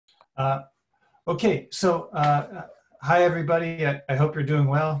Okay, so hi everybody. I hope you're doing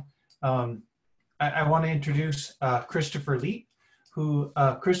well. I want to introduce Christopher Leet, who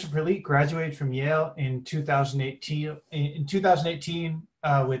Christopher Leet graduated from Yale in 2018.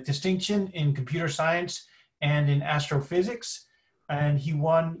 With distinction in computer science and in astrophysics, and he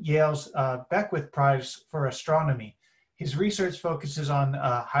won Yale's Beckwith Prize for astronomy. His research focuses on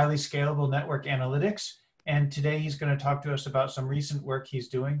highly scalable network analytics, and today he's going to talk to us about some recent work he's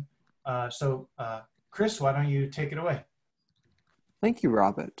doing. Chris, why don't you take it away? Thank you,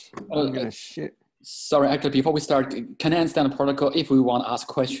 Robert. I'm going to share. Sorry, actually, before we start, can I understand the protocol? If we want to ask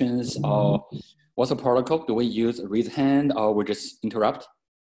questions, what's the protocol? Do we use raise hand or we just interrupt?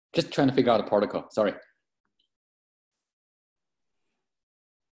 Just trying to figure out the protocol. Sorry.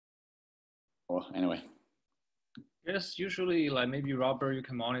 Well, anyway. Yes, usually, like maybe Robert, you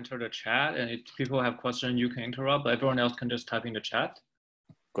can monitor the chat, and if people have questions, you can interrupt, but everyone else can just type in the chat.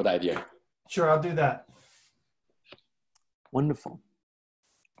 Good idea. Sure, I'll do that. Wonderful.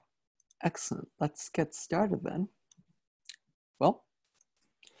 Excellent. Let's get started then. Well,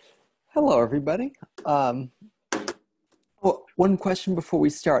 hello, everybody. One question before we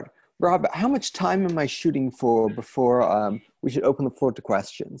start. Rob, how much time am I shooting for before we should open the floor to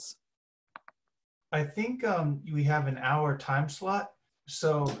questions? I think we have an hour time slot,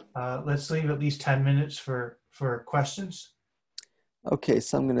 so let's leave at least 10 minutes for questions. Okay,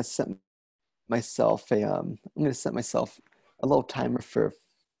 so I'm going to set myself a little timer for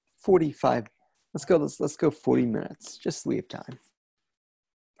 45. Let's go 40 minutes. Just leave time.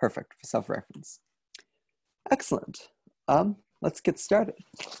 Perfect for self-reference. Excellent. Let's get started.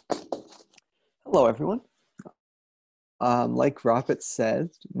 Hello, everyone. Like Robert said,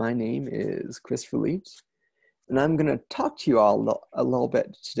 my name is Christopher Leet, and I'm going to talk to you all a little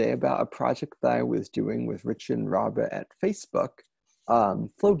bit today about a project that I was doing with Richard and Robert at Facebook,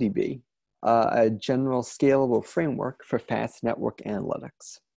 FlowDB, a general scalable framework for fast network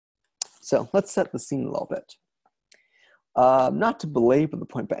analytics. So let's set the scene a little bit. Not to belabor the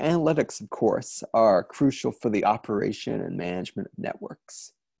point, but analytics, of course, are crucial for the operation and management of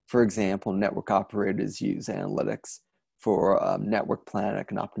networks. For example, network operators use analytics for network planning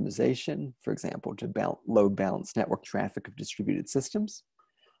and optimization, for example, to load balance network traffic of distributed systems,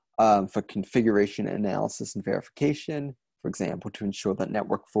 for configuration analysis and verification, for example, to ensure that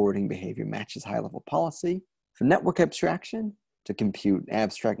network forwarding behavior matches high-level policy, for network abstraction, to compute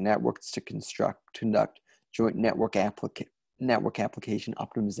abstract networks to conduct joint network application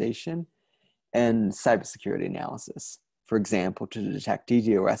optimization, and cybersecurity analysis, for example, to detect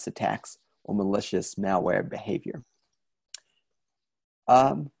DDoS attacks or malicious malware behavior.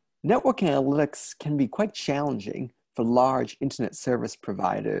 Network analytics can be quite challenging for large internet service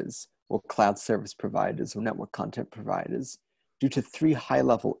providers or cloud service providers or network content providers due to three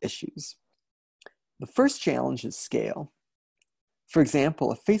high-level issues. The first challenge is scale. For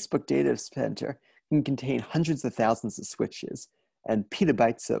example, a Facebook data center can contain hundreds of thousands of switches and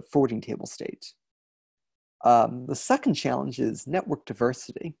petabytes of forwarding table state. The second challenge is network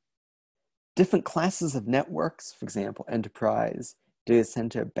diversity. Different classes of networks, for example, enterprise, data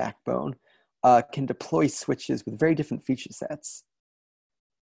center, backbone, can deploy switches with very different feature sets.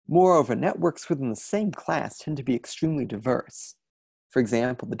 Moreover, networks within the same class tend to be extremely diverse. For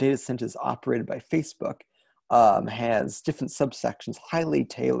example, the data centers operated by Facebook has different subsections highly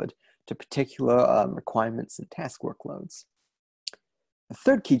tailored to particular requirements and task workloads. The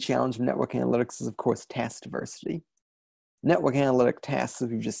third key challenge of network analytics is, of course, task diversity. Network analytic tasks, as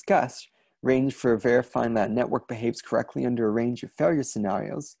we've discussed, range from verifying that a network behaves correctly under a range of failure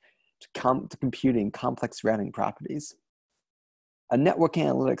scenarios to computing complex routing properties. A network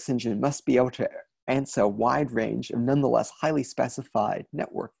analytics engine must be able to answer a wide range of nonetheless highly specified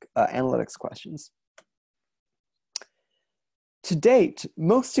network analytics questions. To date,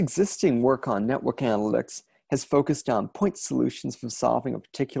 most existing work on network analytics has focused on point solutions for solving a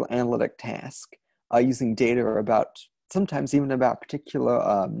particular analytic task using data about, sometimes even about a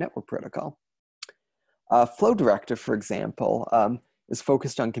particular network protocol. FlowDirector, for example, is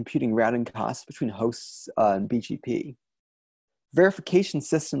focused on computing routing costs between hosts and BGP. Verification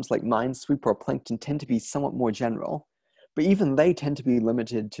systems like Minesweeper or Plankton tend to be somewhat more general, but even they tend to be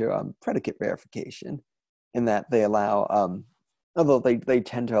limited to predicate verification in that they allow, although they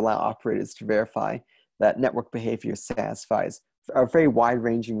tend to allow operators to verify that network behavior satisfies a very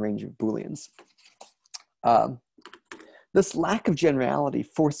wide-ranging range of Booleans. This lack of generality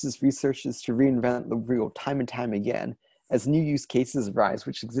forces researchers to reinvent the wheel time and time again as new use cases arise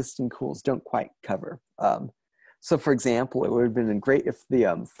which existing tools don't quite cover. So for example, it would have been great if the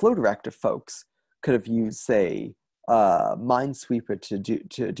FlowDirector folks could have used, say, Minesweeper to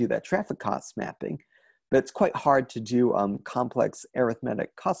do that traffic cost mapping, but it's quite hard to do complex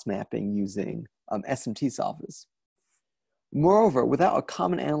arithmetic cost mapping using SMT solvers. Moreover, without a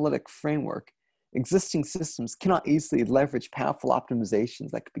common analytic framework, existing systems cannot easily leverage powerful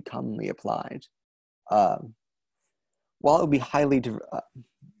optimizations that could be commonly applied. While it would be highly,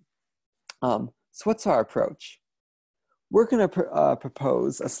 so what's our approach? We're going to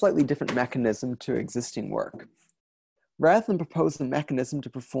propose a slightly different mechanism to existing work. Rather than propose a mechanism to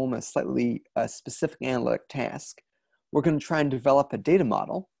perform a slightly specific analytic task, we're going to try and develop a data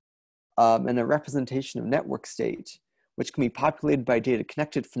model and a representation of network state, which can be populated by data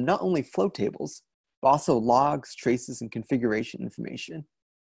connected from not only flow tables, but also logs, traces, and configuration information.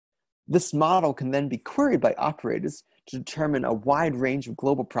 This model can then be queried by operators to determine a wide range of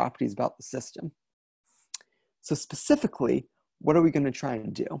global properties about the system. So specifically, what are we going to try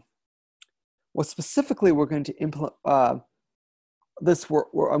and do? Well, specifically, we're going to implement I'm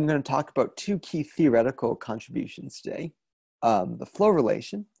going to talk about two key theoretical contributions today. The flow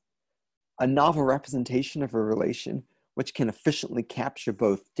relation, a novel representation of a relation which can efficiently capture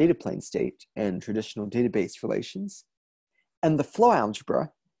both data plane state and traditional database relations, and the flow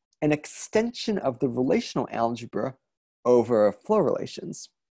algebra, an extension of the relational algebra over flow relations.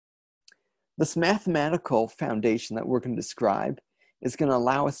 This mathematical foundation that we're going to describe is going to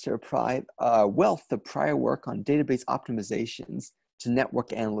allow us to apply a wealth of prior work on database optimizations to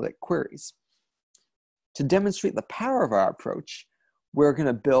network analytic queries. To demonstrate the power of our approach, we're going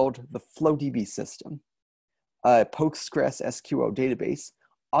to build the FlowDB system, a PostgreSQL database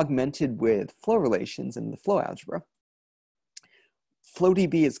augmented with flow relations in the flow algebra.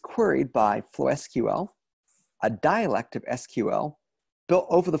 FlowDB is queried by FlowSQL, a dialect of SQL built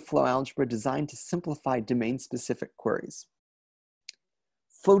over the flow algebra designed to simplify domain-specific queries.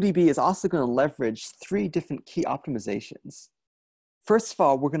 FlowDB is also going to leverage three different key optimizations. First of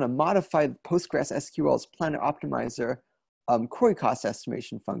all, we're going to modify PostgreSQL's Planner Optimizer query cost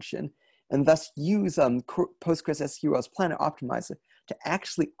estimation function, and thus use PostgreSQL's Planner Optimizer to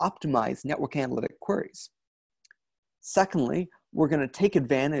actually optimize network analytic queries. Secondly, we're going to take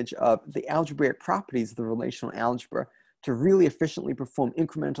advantage of the algebraic properties of the relational algebra to really efficiently perform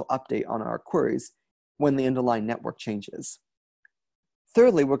incremental update on our queries when the underlying network changes.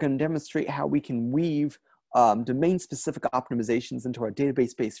 Thirdly, we're going to demonstrate how we can weave domain-specific optimizations into our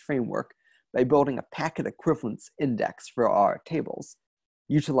database-based framework by building a packet equivalence index for our tables,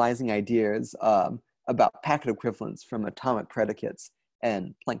 utilizing ideas about packet equivalence from atomic predicates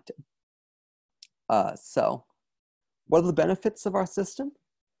and plankton. So, what are the benefits of our system?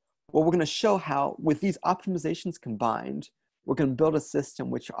 Well, we're going to show how, with these optimizations combined, we're going to build a system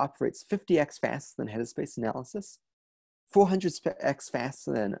which operates 50x faster than header space analysis, 400x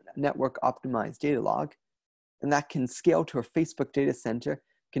faster than network optimized data log, and that can scale to a Facebook data center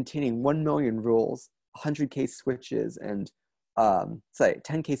containing 1 million rules, 100K switches, and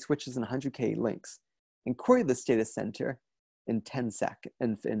 10K switches and 100K links, and query this data center in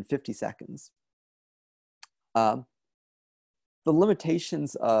 50 seconds. The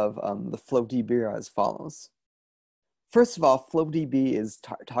limitations of the FlowDB are as follows. First of all, FlowDB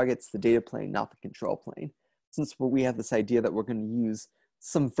targets the data plane, not the control plane, since we have this idea that we're going to use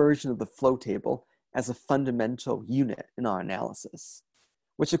some version of the flow table as a fundamental unit in our analysis,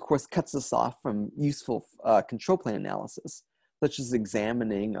 which of course cuts us off from useful control plane analysis, such as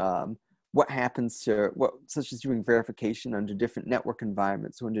examining what happens to, such as doing verification under different network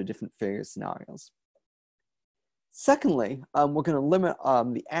environments or under different failure scenarios. Secondly, we're going to limit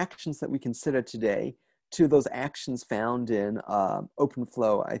the actions that we consider today to those actions found in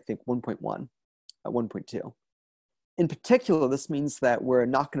OpenFlow, I think 1.1, 1.2. In particular, this means that we're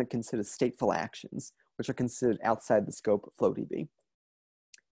not going to consider stateful actions, which are considered outside the scope of FlowDB.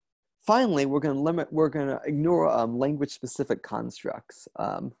 Finally, we're going to ignore language-specific constructs.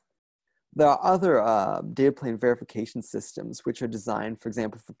 There are other data plane verification systems which are designed, for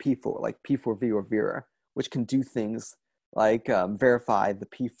example, for P4, like P4V or Vera, which can do things like verify the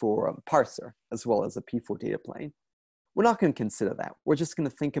P4 parser as well as a P4 data plane. We're not going to consider that. We're just going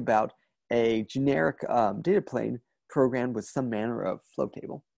to think about a generic data plane programmed with some manner of flow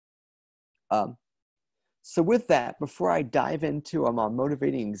table. So with that, before I dive into a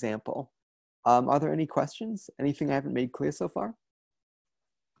motivating example, are there any questions? Anything I haven't made clear so far?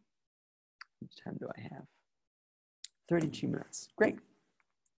 How much time do I have? 32 minutes. Great.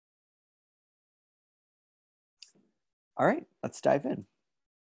 All right, let's dive in.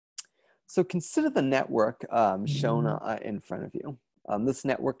 So consider the network shown in front of you. This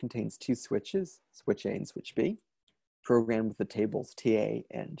network contains two switches, switch A and switch B, programmed with the tables TA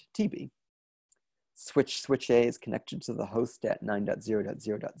and TB. switch A is connected to the host at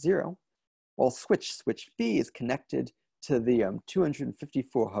 9.0.0.0, while switch B is connected to the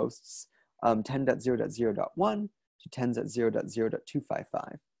 254 hosts 10.0.0.1 to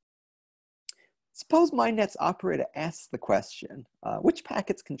 10.0.0.255. Suppose MyNet's operator asks the question, which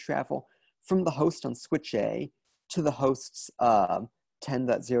packets can travel from the host on switch A to the hosts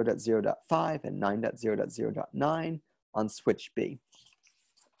 10.0.0.5 and 9.0.0.9 on switch B.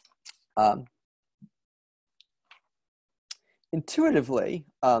 Intuitively,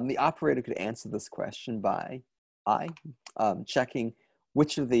 the operator could answer this question by checking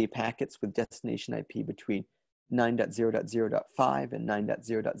which of the packets with destination IP between 9.0.0.5 and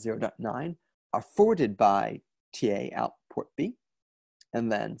 9.0.0.9 are forwarded by TA out port B.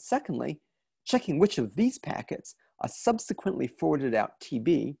 And then secondly, checking which of these packets are subsequently forwarded out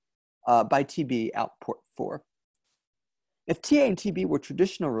by TB out port 4. If TA and TB were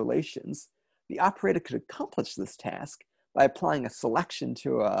traditional relations, the operator could accomplish this task by applying a selection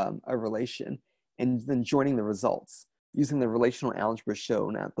to a relation and then joining the results using the relational algebra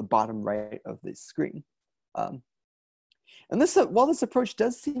shown at the bottom right of the screen. And while this approach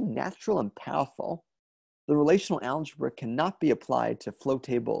does seem natural and powerful, the relational algebra cannot be applied to flow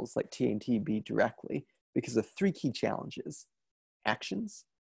tables like TA and TB directly because of three key challenges: actions,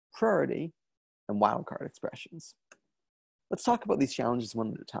 priority, and wildcard expressions. Let's talk about these challenges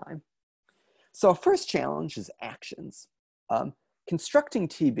one at a time. So our first challenge is actions. Constructing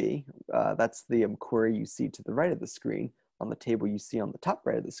TB, that's the query you see to the right of the screen on the table you see on the top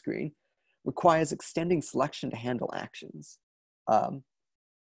right of the screen, requires extending selection to handle actions.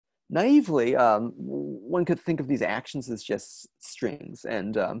 Naively, one could think of these actions as just strings,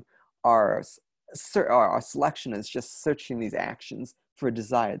 and our selection is just searching these actions for a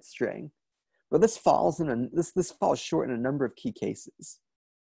desired string. But this falls short in a number of key cases.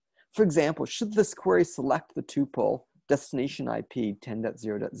 For example, should this query select the tuple destination IP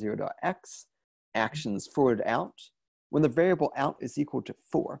 10.0.0.x actions forwarded out when the variable out is equal to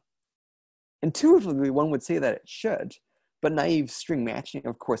 4? Intuitively, one would say that it should, but naive string matching,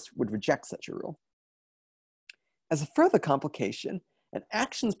 of course, would reject such a rule. As a further complication, an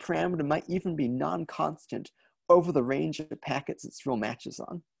actions parameter might even be non-constant over the range of packets its rule matches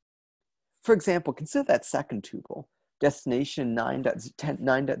on. For example, consider that second tuple, destination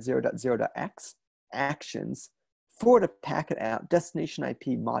 9.0.0.x actions forward a packet out destination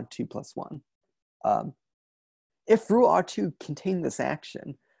IP mod 2 plus 1. If rule R2 contained this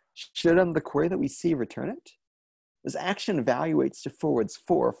action, should the query that we see return it? This action evaluates to forwards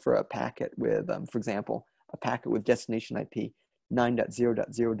 4 for a packet with, for example, a packet with destination IP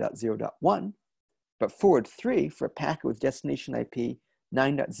 9.0.0.0.1, but forward 3 for a packet with destination IP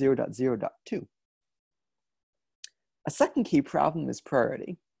 9.0.0.2. A second key problem is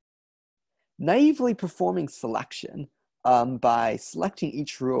priority. Naively performing selection by selecting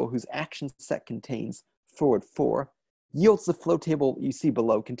each rule whose action set contains forward 4 yields the flow table you see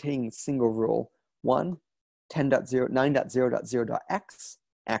below containing single rule 1, 9.0.0.x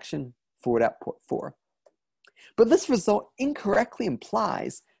action forward out port 4. But this result incorrectly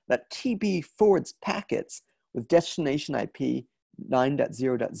implies that TB forwards packets with destination IP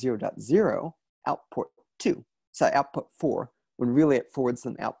 9.0.0.0 output 2, sorry, output 4, when really it forwards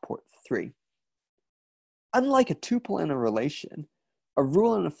them output 3. Unlike a tuple in a relation, a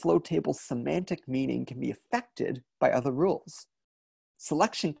rule in a flow table's semantic meaning can be affected by other rules.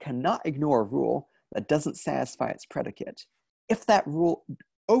 Selection cannot ignore a rule that doesn't satisfy its predicate if that rule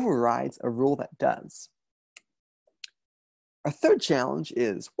overrides a rule that does. Our third challenge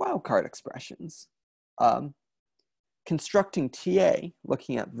is wildcard expressions. Constructing TA,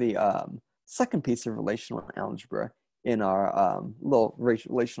 looking at the second piece of relational algebra in our little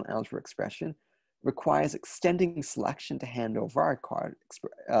relational algebra expression, requires extending selection to handle wildcard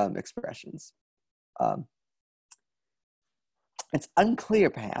expressions. It's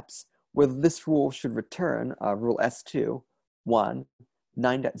unclear, perhaps, whether this rule should return rule S2, 1,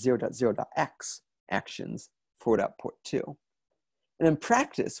 9.0.0.x actions forward output 2. And in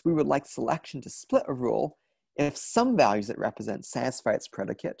practice, we would like selection to split a rule if some values it represents satisfy its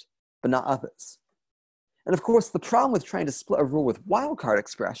predicate, but not others. And of course, the problem with trying to split a rule with wildcard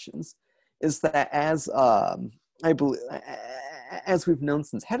expressions is that as we've known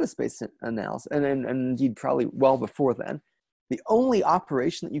since header space analysis, and indeed probably well before then, the only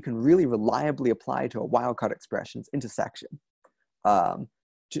operation that you can really reliably apply to a wildcard expression is intersection.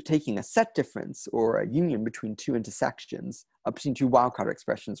 Taking a set difference or a union between two intersections, between two wildcard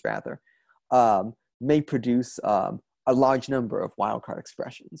expressions rather, may produce a large number of wildcard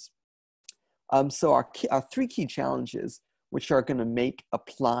expressions. So our three key challenges which are going to make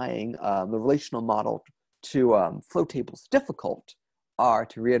applying the relational model to flow tables difficult, are,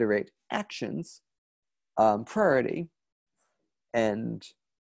 to reiterate, actions, priority, and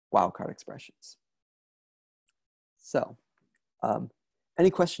wildcard expressions. So, any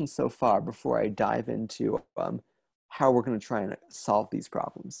questions so far before I dive into how we're going to try and solve these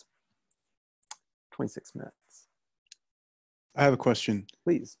problems? 26 minutes. I have a question.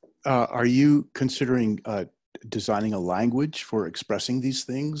 Please. Are you considering designing a language for expressing these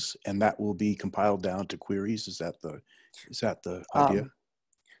things, and that will be compiled down to queries? Is that the idea?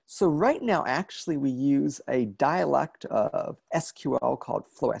 So right now, actually, we use a dialect of SQL called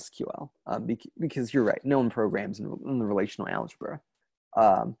FlowSQL, because you're right, no one programs in the relational algebra.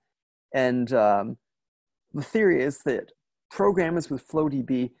 The theory is that programmers with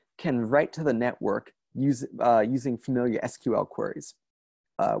FlowDB can write to the network using familiar SQL queries,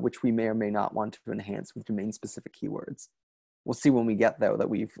 which we may or may not want to enhance with domain-specific keywords. We'll see when we get there that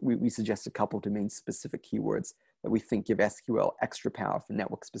we suggest a couple domain-specific keywords that we think give SQL extra power for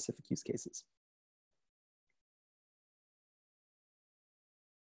network-specific use cases.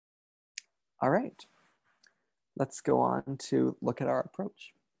 All right, let's go on to look at our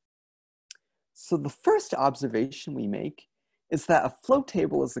approach. So the first observation we make is that a flow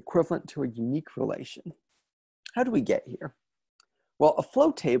table is equivalent to a unique relation. How do we get here? Well, a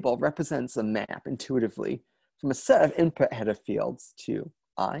flow table represents a map intuitively from a set of input header fields to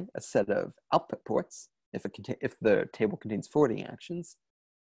I, a set of output ports, if the table contains forwarding actions,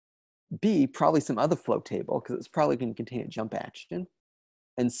 B, probably some other flow table, because it's probably going to contain a jump action,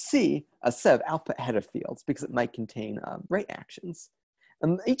 and C, a set of output header fields, because it might contain write actions.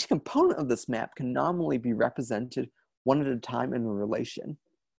 And each component of this map can nominally be represented one at a time in a relation.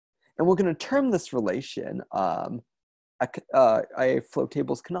 And we're going to term this relation a flow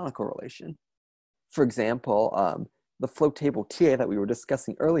table's canonical relation. For example, the flow table TA that we were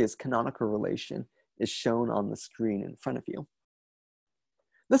discussing earlier's canonical relation is shown on the screen in front of you.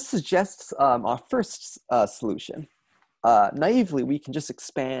 This suggests our first solution. Naively, we can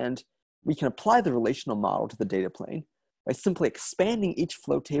apply the relational model to the data plane by simply expanding each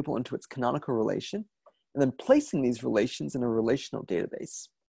flow table into its canonical relation and then placing these relations in a relational database.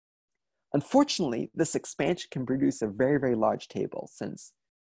 Unfortunately, this expansion can produce a very, very large table since,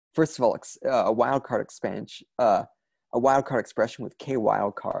 first of all, a wildcard expression with k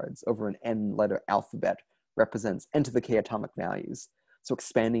wildcards over an n-letter alphabet represents n to the k atomic values. So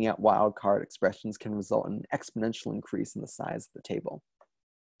expanding out wildcard expressions can result in an exponential increase in the size of the table.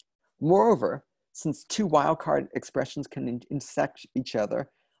 Moreover, since two wildcard expressions can intersect each other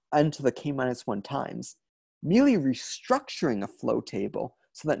n to the k-1 times, merely restructuring a flow table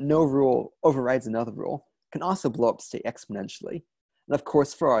so that no rule overrides another rule can also blow up state exponentially. And of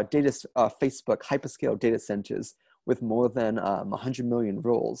course, for our Facebook hyperscale data centers with more than 100 million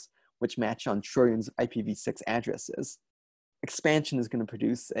rules, which match on trillions of IPv6 addresses, expansion is going to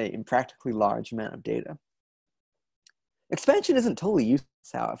produce a impractically large amount of data. Expansion isn't totally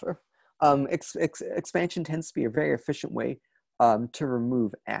useless, however. Expansion tends to be a very efficient way to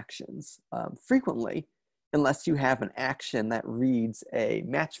remove actions. Frequently, unless you have an action that reads a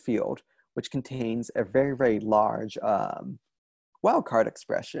match field, which contains a very, very large wildcard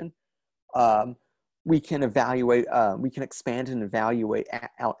expression, we can expand and evaluate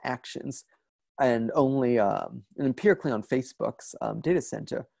out actions, and only, and empirically on Facebook's data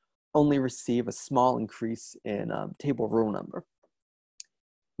center, only receive a small increase in table row number.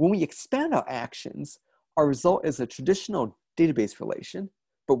 When we expand our actions, our result is a traditional database relation,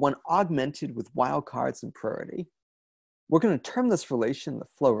 but one augmented with wildcards and priority. We're going to term this relation the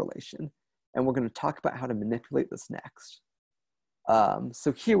flow relation, and we're going to talk about how to manipulate this next.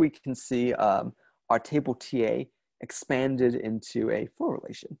 So here we can see our table TA expanded into a flow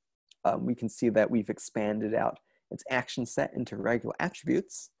relation. We can see that we've expanded out its action set into regular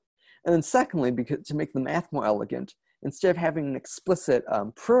attributes. And then secondly, to make the math more elegant, instead of having an explicit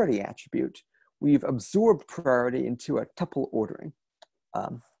priority attribute, we've absorbed priority into a tuple ordering.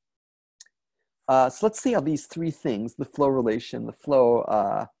 So let's see how these three things, the flow relation, the flow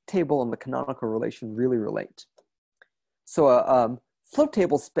table, and the canonical relation really relate. So flow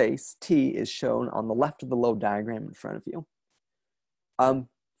table space, T, is shown on the left of the low diagram in front of you.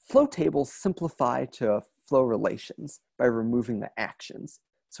 Flow tables simplify to flow relations by removing the actions.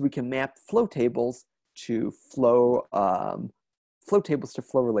 So we can map flow tables to flow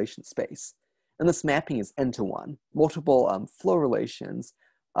relation space. And this mapping is n-to-1. Multiple flow relations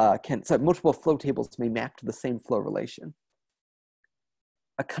multiple flow tables may map to the same flow relation.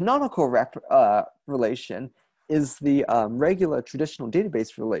 A canonical relation is the regular traditional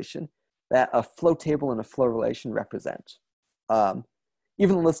database relation that a flow table and a flow relation represent. Even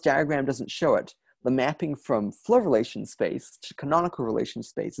though this diagram doesn't show it, the mapping from flow relation space to canonical relation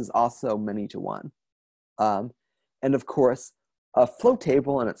space is also many to one. And of course, a flow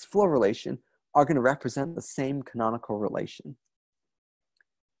table and its flow relation are going to represent the same canonical relation.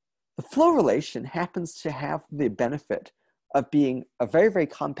 The flow relation happens to have the benefit of being a very, very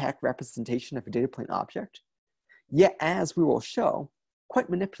compact representation of a data plane object, yet, as we will show, quite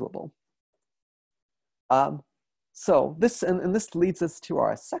manipulable. So this leads us to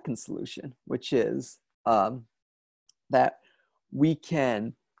our second solution, which is that we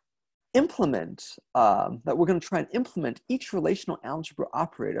can implement, that we're going to try and implement each relational algebra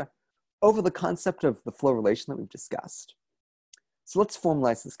operator over the concept of the flow relation that we've discussed. So let's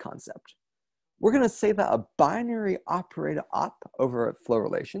formalize this concept. We're going to say that a binary operator op over flow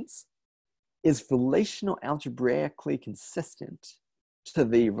relations is relational algebraically consistent to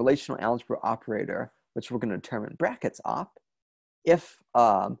the relational algebra operator, which we're going to determine brackets op, if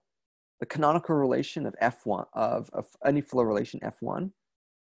the canonical relation of F1 of any flow relation F1,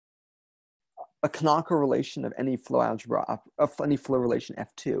 a canonical relation of any flow algebra of any flow relation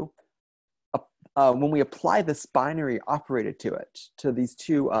F2. When we apply this binary operator to it, to these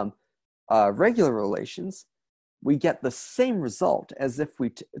two regular relations, we get the same result as if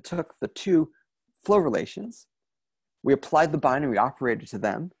we took the two flow relations, we applied the binary operator to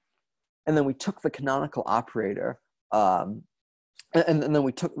them, and then we took the canonical operator, and then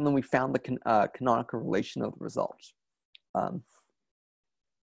we found the canonical relation of the result.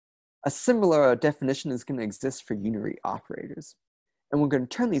 A similar definition is going to exist for unary operators, and we're going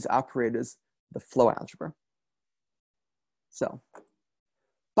to turn these operators the flow algebra. So,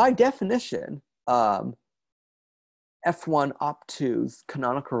 by definition, F1 op2's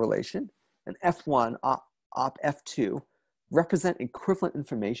canonical relation and F1 op F2 represent equivalent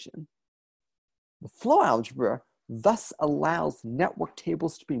information. The flow algebra thus allows network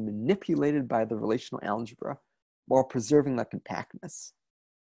tables to be manipulated by the relational algebra while preserving their compactness.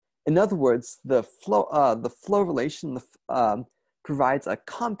 In other words, the flow relation provides a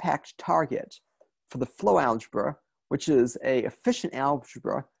compact target for the flow algebra, which is an efficient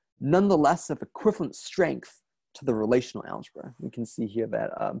algebra, nonetheless of equivalent strength to the relational algebra. We can see here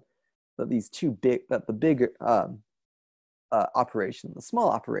that that the big operation, the small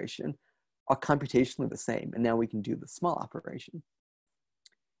operation, are computationally the same, and now we can do the small operation.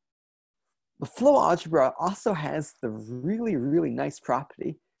 The flow algebra also has the really, really nice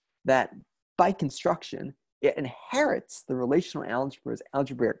property that by construction, it inherits the relational algebra's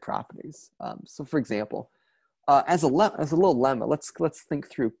algebraic properties. So for example, as a little lemma, let's think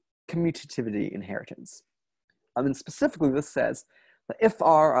through commutativity inheritance. And specifically this says that if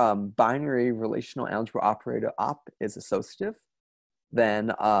our binary relational algebra operator op is associative,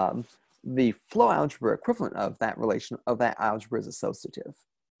 then the flow algebra equivalent of that algebra is associative.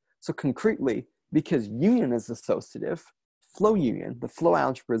 So concretely, because union is associative, flow union, the flow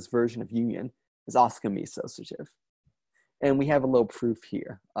algebra's version of union, is also going to be associative. And we have a little proof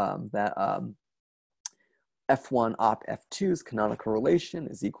here that F1 op F2's canonical relation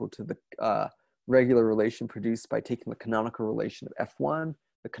is equal to the regular relation produced by taking the canonical relation of F1,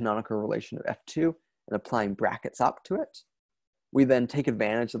 the canonical relation of F2, and applying brackets op to it. We then take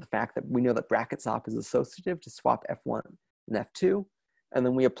advantage of the fact that we know that brackets op is associative to swap F1 and F2, and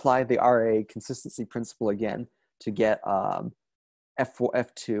then we apply the RA consistency principle again to get F4,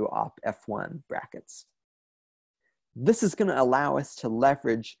 F2 op F1 brackets. This is going to allow us to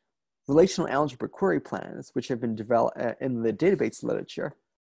leverage relational algebra query plans, which have been developed in the database literature,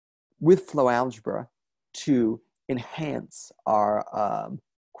 with flow algebra to enhance our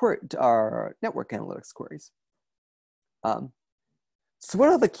network analytics queries. So what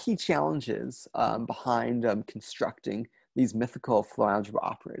are the key challenges behind constructing these mythical flow algebra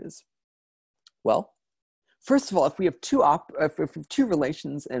operators? Well, first of all, if we have two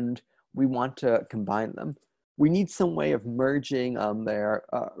relations and we want to combine them, we need some way of merging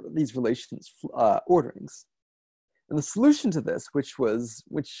these relations orderings. And the solution to this, which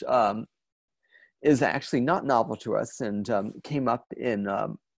is actually not novel to us and came up in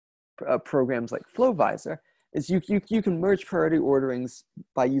programs like FlowVisor, is you can merge priority orderings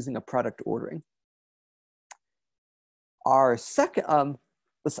by using a product ordering. Our second,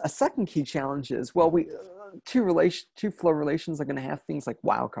 a second key challenge is, well, two flow relations are going to have things like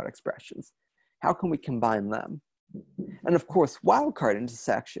wildcard expressions. How can we combine them? And of course, wildcard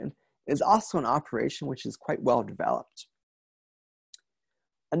intersection is also an operation which is quite well developed.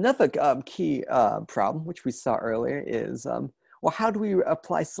 Another key problem, which we saw earlier, is well, how do we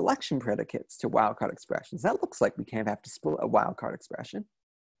apply selection predicates to wildcard expressions? That looks like we kind of have to split a wildcard expression.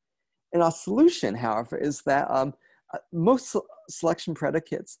 And our solution, however, is that most selection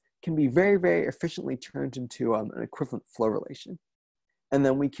predicates can be very, very efficiently turned into an equivalent flow relation. And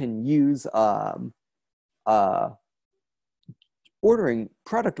then we can use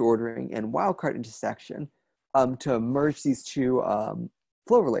product ordering and wildcard intersection to merge these two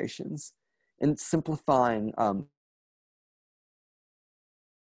flow relations and simplifying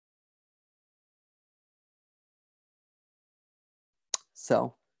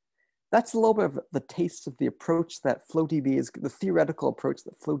so that's a little bit of the taste of the approach that FlowDB is, the theoretical approach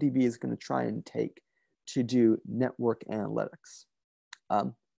that FlowDB is going to try and take to do network analytics.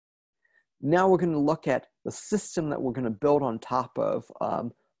 Now we're going to look at the system that we're going to build on top of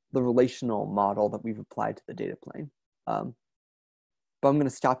the relational model that we've applied to the data plane. But I'm going to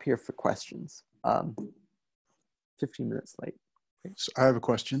stop here for questions. 15 minutes late. Okay. So I have a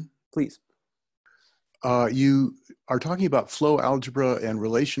question. Please. You are talking about flow algebra and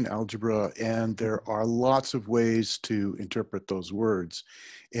relation algebra, and there are lots of ways to interpret those words.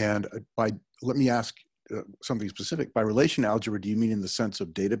 And let me ask something specific. By relation algebra, do you mean in the sense of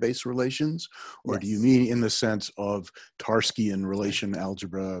database relations, or Yes. do you mean in the sense of Tarskian relation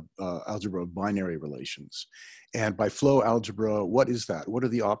algebra, algebra of binary relations? And by flow algebra, what is that? What are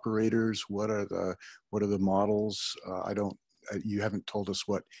the operators? What are the models? You haven't told us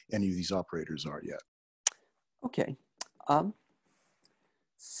what any of these operators are yet. Okay.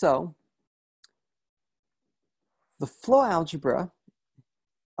 So the flow algebra,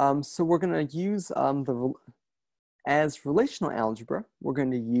 so we're going to use as relational algebra, we're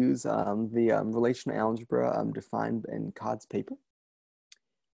going to use the relational algebra defined in Codd's paper.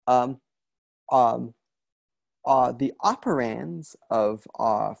 The operands of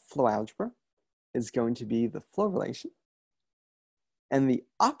flow algebra is going to be the flow relation. And the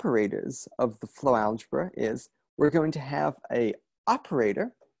operators of the flow algebra is we're going to have a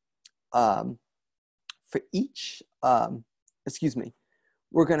operator for each,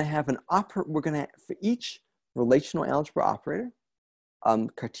 we're going to have for each relational algebra operator,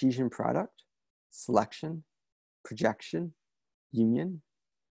 Cartesian product, selection, projection, union,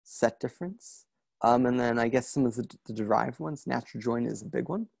 set difference, and then I guess some of the derived ones, natural join is a big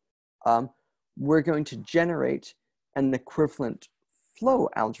one. We're going to generate an equivalent flow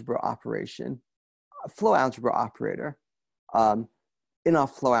algebra operator in our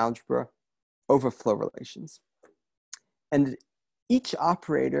flow algebra over flow relations. And each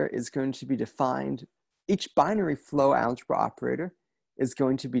operator is going to be defined, each binary flow algebra operator is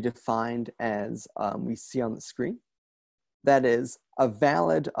going to be defined as we see on the screen. That is a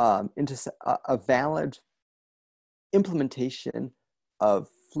valid implementation of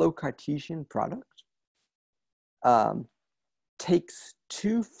flow Cartesian product. Takes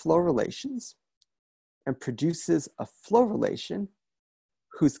two flow relations and produces a flow relation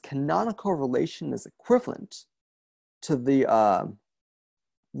whose canonical relation is equivalent to the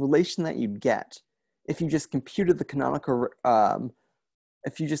relation that you'd get if you just computed the canonical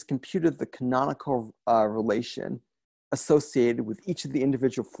relation associated with each of the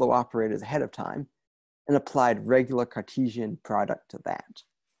individual flow operators ahead of time and applied regular Cartesian product to that.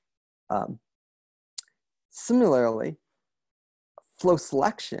 Similarly, flow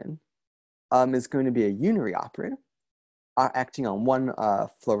selection is going to be a unary operator acting on one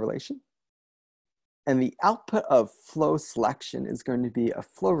flow relation. And the output of flow selection is going to be a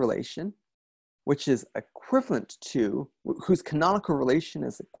flow relation which is equivalent to, whose canonical relation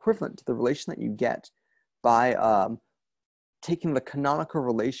is equivalent to the relation that you get by taking the canonical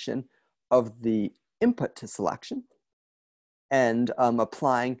relation of the input to selection and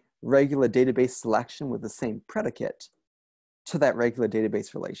applying regular database selection with the same predicate to that regular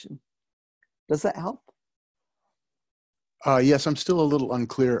database relation. Does that help? Yes, I'm still a little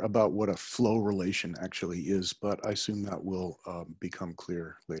unclear about what a flow relation actually is, but I assume that will become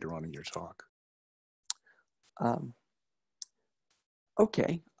clear later on in your talk.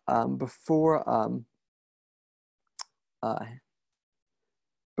 Okay, before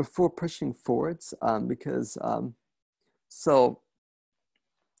pushing forwards, so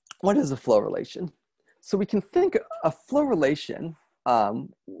what is a flow relation? So we can think a flow relation,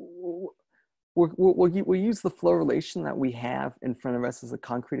 we'll use the flow relation that we have in front of us as a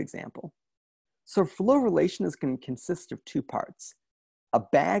concrete example. So a flow relation is going to consist of two parts, a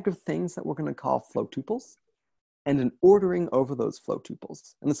bag of things that we're going to call flow tuples, and an ordering over those flow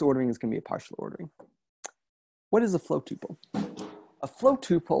tuples. And this ordering is going to be a partial ordering. What is a flow tuple? A flow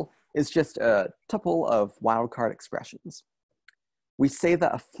tuple is just a tuple of wildcard expressions. We say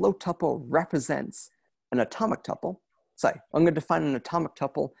that a flow tuple represents an atomic tuple. Sorry, I'm going to define an atomic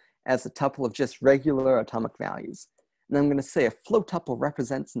tuple as a tuple of just regular atomic values. And I'm going to say a flow tuple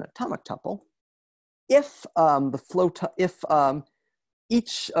represents an atomic tuple if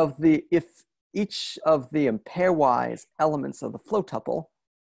each of the pairwise elements of the flow tuple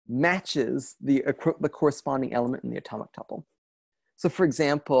matches the corresponding element in the atomic tuple. So for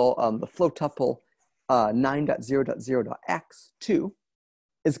example, the flow tuple 9.0.0.x2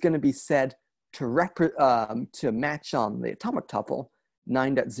 is going to be said to match on the atomic tuple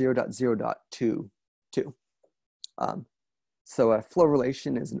 9.0.0.22. So a flow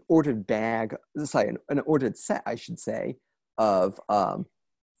relation is an ordered an ordered set, I should say, of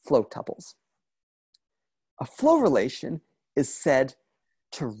flow tuples. A flow relation is said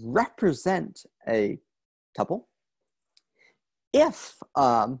to represent a tuple if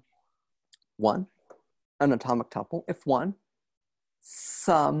one, an atomic tuple, if one,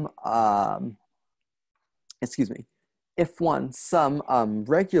 some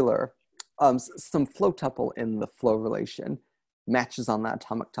regular, some flow tuple in the flow relation matches on that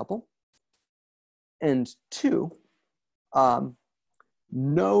atomic tuple, and two,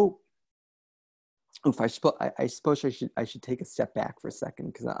 no. Oof, I suppose I should take a step back for a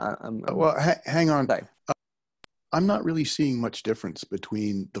second because I'm well, hang on. Sorry. I'm not really seeing much difference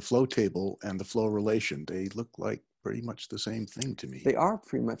between the flow table and the flow relation. They look like pretty much the same thing to me. They are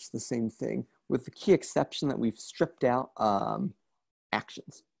pretty much the same thing, with the key exception that we've stripped out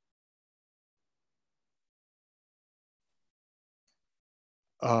actions.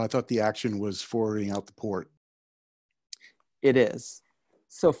 I thought the action was forwarding out the port. It is.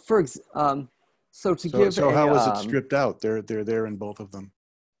 So so how was it stripped out? They're there in both of them.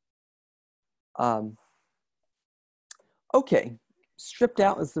 Okay, stripped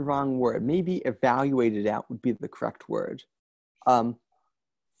out is the wrong word. Maybe evaluated out would be the correct word.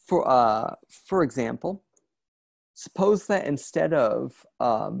 For example, suppose that instead of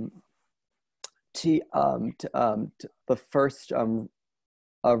the first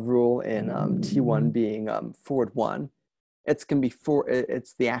rule in T1 being forward 1, it's going to be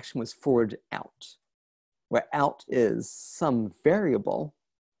the action was forward out, where out is some variable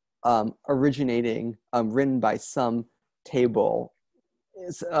originating written by some table,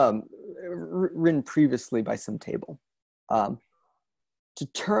 is written previously by some table. To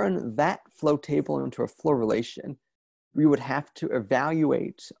turn that flow table into a flow relation, we would have to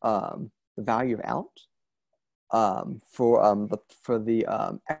evaluate the value of out for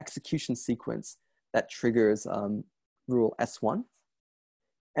the execution sequence that triggers rule S1,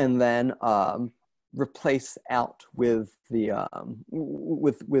 and then replace out with the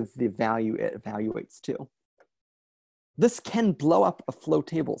value it evaluates to. This can blow up a flow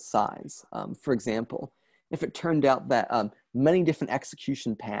table size. For example, if it turned out that many different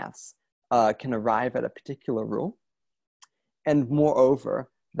execution paths can arrive at a particular rule, and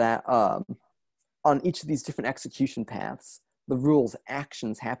moreover, that on each of these different execution paths, the rule's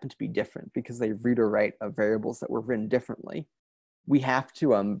actions happen to be different because they read or write variables that were written differently, we have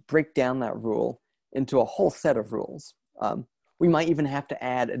to break down that rule into a whole set of rules. We might even have to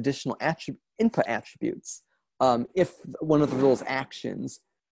add additional input attributes if one of the rule's actions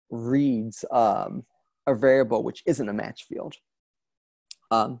reads a variable which isn't a match field.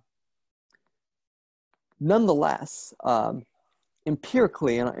 Nonetheless,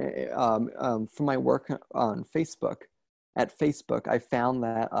 empirically, and from my work on Facebook, I found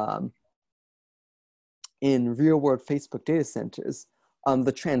that in real-world Facebook data centers,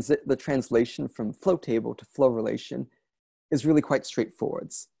 the translation from flow table to flow relation is really quite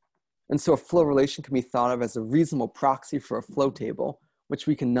straightforward. And so a flow relation can be thought of as a reasonable proxy for a flow table, which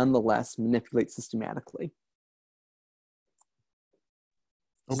we can nonetheless manipulate systematically.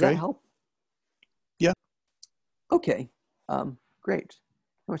 Does that help? Yeah. Okay, great.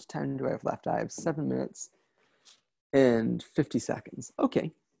 How much time do I have left? I have 7 minutes and 50 seconds.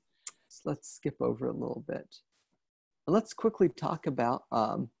 Okay, so let's skip over a little bit. And let's quickly talk about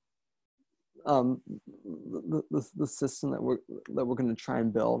the system that we're going to try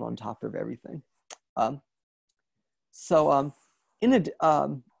and build on top of everything. So in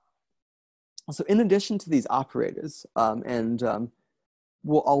addition to these operators,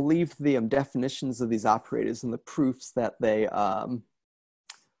 I'll leave the definitions of these operators and the proofs that they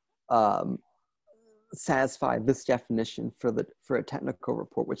satisfy this definition for a technical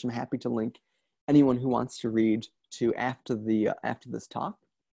report, which I'm happy to link anyone who wants to read to after this talk.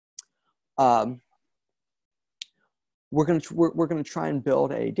 We're going to try and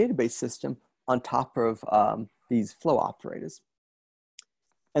build a database system on top of these flow operators,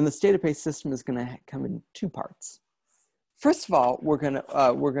 and this database system is going to come in 2 parts. First of all, we're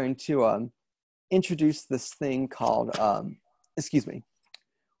going to introduce this thing called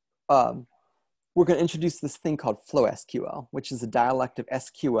we're going to introduce this thing called FlowSQL, which is a dialect of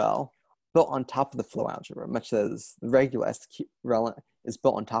SQL built on top of the flow algebra, much as the regular SQL is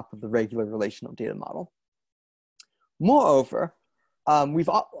built on top of the regular relational data model. Moreover,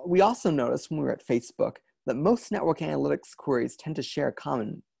 we also noticed when we were at Facebook that most network analytics queries tend to share a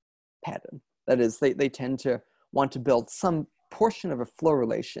common pattern. That is, they tend to want to build some portion of a flow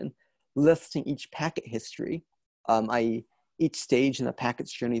relation listing each packet history, i.e. each stage in the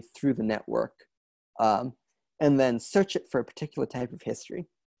packet's journey through the network, and then search it for a particular type of history.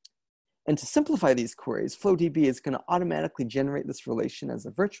 And to simplify these queries, FlowDB is going to automatically generate this relation as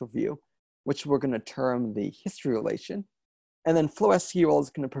a virtual view, which we're going to term the history relation. And then FlowSQL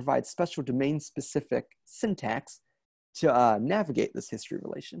is going to provide special domain-specific syntax to navigate this history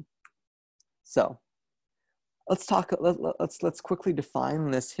relation. So let's quickly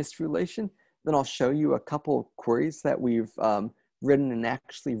define this history relation. Then I'll show you a couple queries that we've written and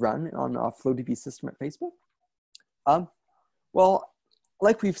actually run on our FlowDB system at Facebook. Well,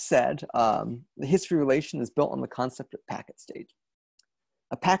 like we've said, the history relation is built on the concept of packet state.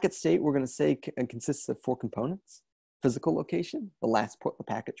 A packet state, we're going to say, consists of 4 components: physical location, the last port the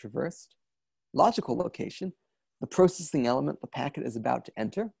packet traversed; logical location, the processing element the packet is about to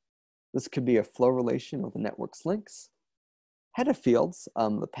enter. This could be a flow relation or the network's links; header fields,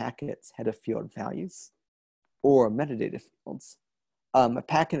 the packet's header field values; or metadata fields.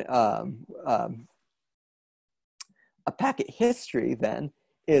 A packet history then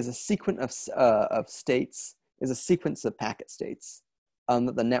is a sequence of states, is a sequence of packet states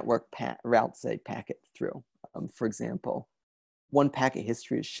that the network routes a packet through. For example, one packet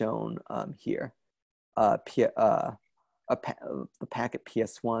history is shown here. The packet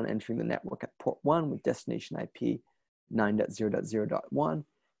PS1 entering the network at port 1 with destination IP 9.0.0.1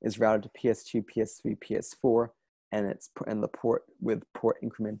 is routed to PS2, PS3, PS4, and the port with port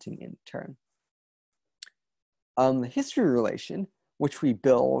incrementing in turn. The history relation, which we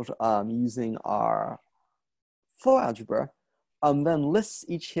build using our flow algebra, then lists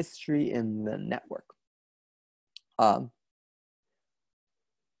each history in the network.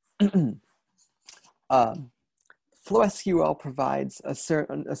 FlowSQL provides a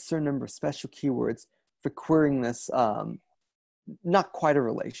certain number of special keywords for querying this, not quite a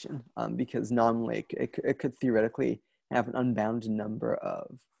relation, because nominally it could theoretically have an unbounded number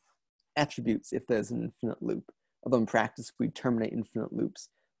of attributes if there's an infinite loop. Although in practice, we terminate infinite loops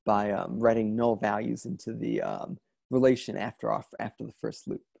by writing null values into the relation after the first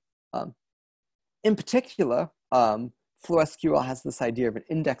loop. In particular, FlowSQL has this idea of an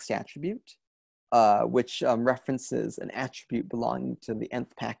indexed attribute, which references an attribute belonging to the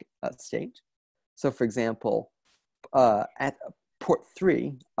nth packet state. So for example, at port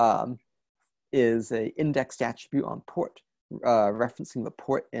 3 is an indexed attribute on port, referencing the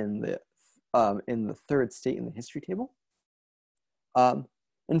port in the third state in the history table. And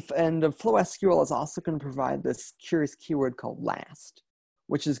FlowSQL is also going to provide this curious keyword called last,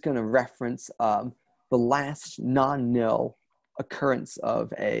 which is going to reference the last non-nil occurrence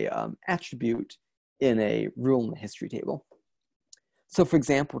of a attribute in a rule in the history table. So for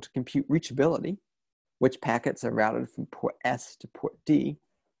example, to compute reachability, which packets are routed from port S to port D,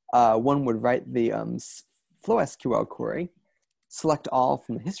 one would write the FlowSQL query, select all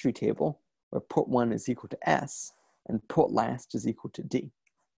from the history table, where port 1 is equal to S, and port last is equal to D.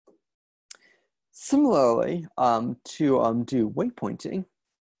 Similarly, to do waypointing,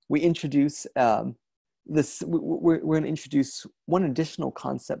 we introduce we're going to introduce one additional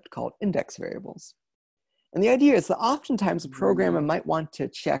concept called index variables. And the idea is that oftentimes a programmer might want to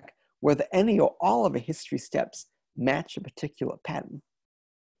check whether any or all of a history steps match a particular pattern.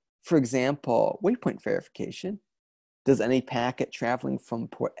 For example, waypoint verification. Does any packet traveling from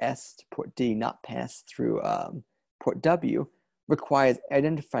port S to port D not pass through port W requires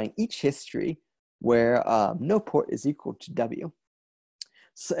identifying each history where no port is equal to W.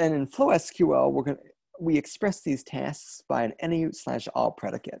 So, and in FlowSQL, we express these tasks by an any/all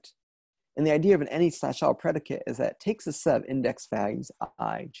predicate. And the idea of an any/all predicate is that it takes a set of index values,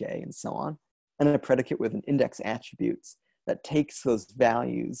 I, J, and so on, and a predicate with an index attributes that takes those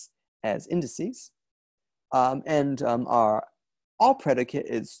values as indices. Our all predicate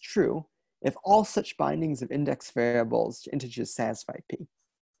is true if all such bindings of index variables to integers satisfy P.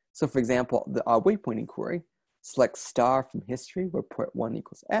 So for example, our waypointing query selects star from history where port 1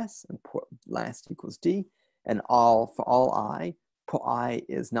 equals S and port last equals D, and for all I, port I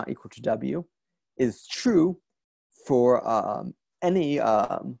is not equal to W, is true for any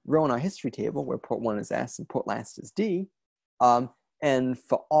row in our history table where port 1 is S and port last is D, and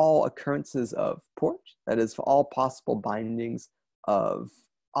for all occurrences of port, that is for all possible bindings of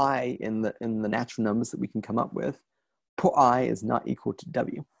I in the natural numbers that we can come up with, port I is not equal to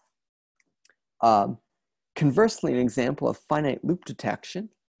W. Conversely, an example of finite loop detection,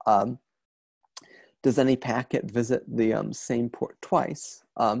 does any packet visit the same port twice?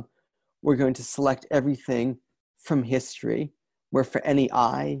 We're going to select everything from history, where for any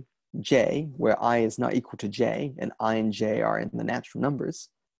I, j, where I is not equal to j, and I and j are in the natural numbers,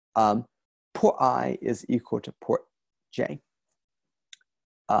 port I is equal to port j.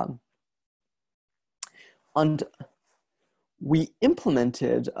 And we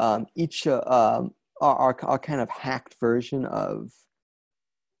implemented our kind of hacked version of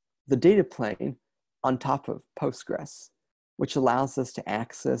the data plane on top of Postgres, which allows us to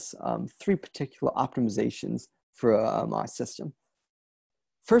access 3 particular optimizations for our system.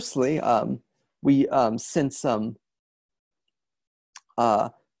 Firstly, since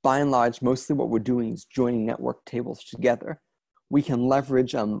by and large, mostly what we're doing is joining network tables together, we can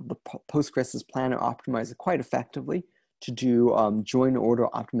leverage the Postgres planner optimizer quite effectively to do join order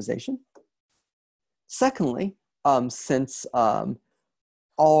optimization. Secondly, since almost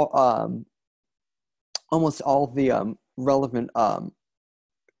all the relevant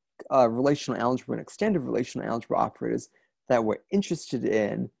relational algebra and extended relational algebra operators that we're interested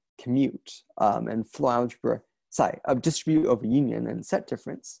in commute and flow algebra, distribute over union and set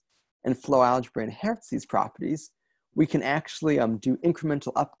difference, and flow algebra inherits these properties, we can actually do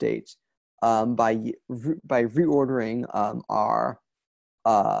incremental update by reordering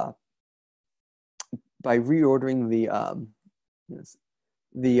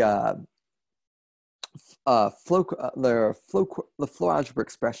the flow algebra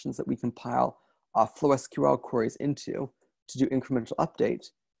expressions that we compile flow SQL queries into to do incremental update.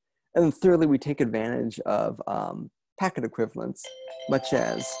 And then thirdly, we take advantage of packet equivalents, much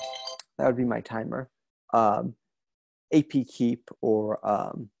as, that would be my timer, AP keep or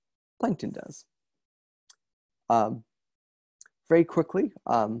Plankton does. Very quickly,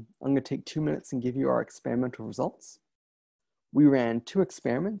 I'm going to take 2 minutes and give you our experimental results. We ran 2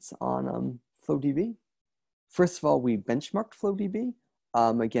 experiments on FlowDB. First of all, we benchmarked FlowDB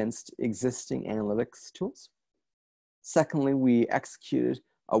against existing analytics tools. Secondly, we executed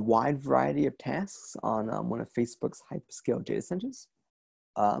a wide variety of tasks on one of Facebook's hyperscale data centers.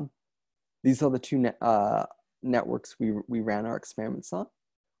 These are the 2 networks we ran our experiments on.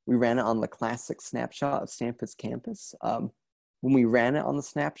 We ran it on the classic snapshot of Stanford's campus. When we ran it on the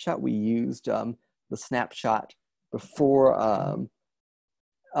snapshot, we used the snapshot before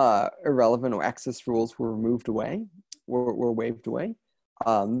irrelevant or excess rules were waved away.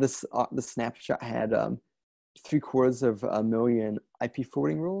 The snapshot had 750,000 IP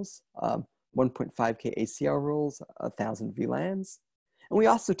forwarding rules, 1.5K ACL rules, 1,000 VLANs. And we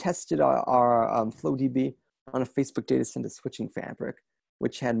also tested our FlowDB on a Facebook data center switching fabric,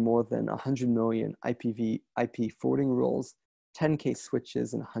 which had more than 100 million IP forwarding rules, 10K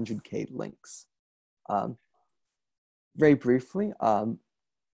switches, and 100K links. Very briefly,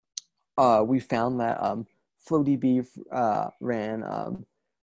 we found that FlowDB ran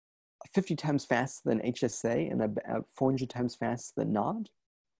 50 times faster than HSA and about 400 times faster than Nod.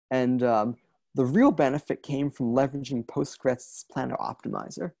 And the real benefit came from leveraging Postgres planner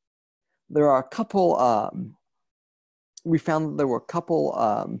optimizer. There are a couple, we found that there were a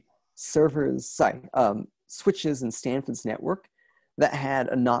couple switches in Stanford's network that had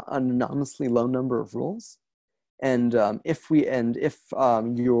an anonymously low number of rules. And if these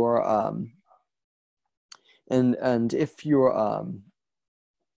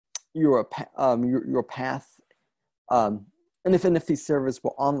servers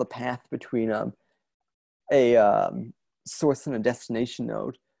were on the path between a source and a destination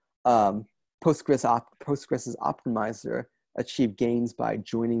node, Postgres's optimizer achieved gains by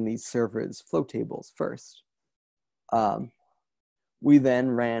joining these servers' flow tables first. We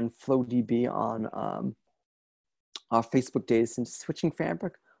then ran FlowDB on our Facebook data center switching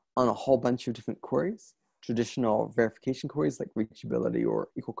fabric on a whole bunch of different queries, traditional verification queries like reachability or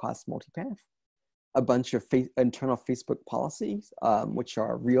equal cost multipath, a bunch of internal Facebook policies, which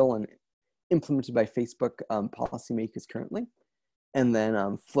are real and implemented by Facebook policymakers currently, and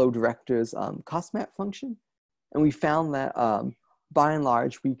then Flow Director's cost map function. And we found that by and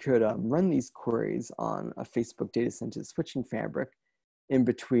large, we could run these queries on a Facebook data center switching fabric in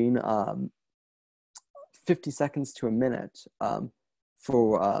between 50 seconds to a minute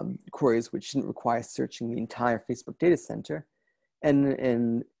for queries which didn't require searching the entire Facebook data center, and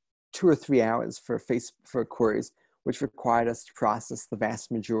in 2 or 3 hours for queries which required us to process the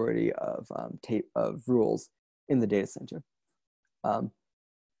vast majority of rules in the data center.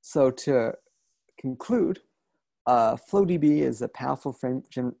 So to conclude, FlowDB is a powerful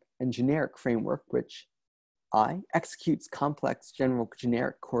and generic framework which I, executes complex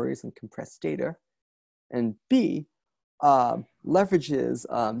generic queries and compressed data. And B, leverages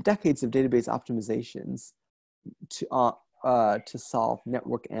decades of database optimizations to solve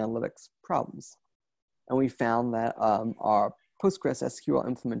network analytics problems. And we found that our PostgreSQL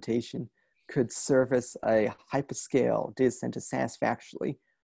implementation could service a hyperscale data center satisfactorily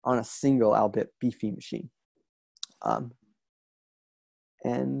on a single, albeit beefy machine. I'll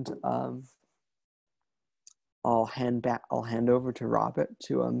hand over to Robert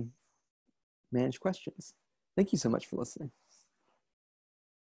to manage questions. Thank you so much for listening.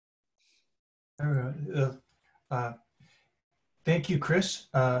 Thank you, Chris.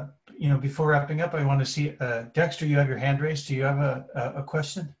 Before wrapping up, I want to see, Dexter, you have your hand raised. Do you have a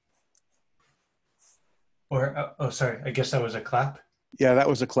question? Or, oh, sorry, I guess that was a clap. Yeah, that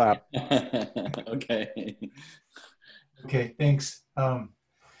was a clap. Okay. Okay, thanks.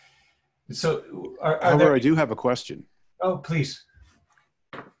 So, however, I do have a question. Oh, please.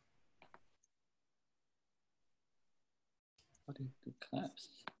 What is the claps?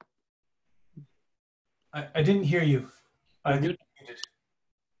 I didn't hear you.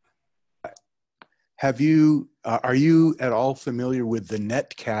 Have you, are you at all familiar with the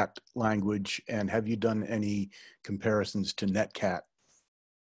netcat language, and have you done any comparisons to netcat?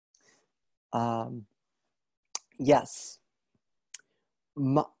 Yes.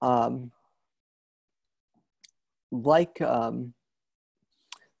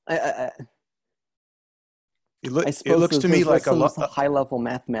 It looks to me like a lot of high-level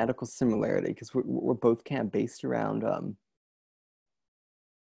mathematical similarity, because we're both kind of based around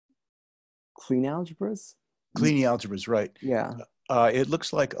clean algebras. Clean algebras, right? Yeah. It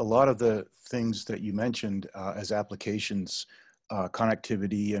looks like a lot of the things that you mentioned as applications,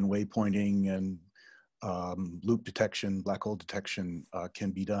 connectivity and waypointing and loop detection, black hole detection can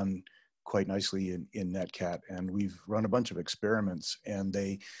be done quite nicely in netcat. And we've run a bunch of experiments, and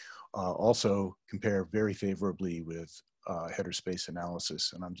they also compare very favorably with header space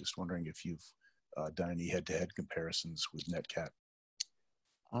analysis. And I'm just wondering if you've done any head-to-head comparisons with netcat.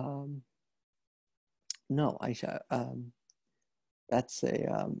 No, that's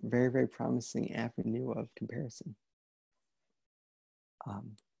a very, very promising avenue of comparison. I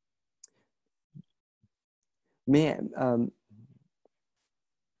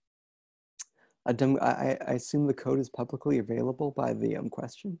assume the code is publicly available by the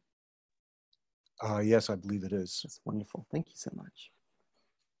question? Yes, I believe it is. That's wonderful. Thank you so much.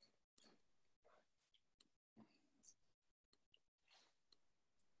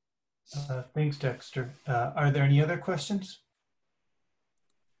 Thanks, Dexter. Are there any other questions?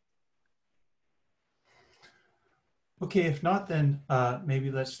 Okay, if not, then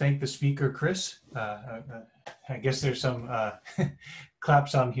maybe let's thank the speaker, Chris. I guess there's some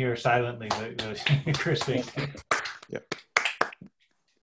claps on here silently. Chris, thank you. Yep.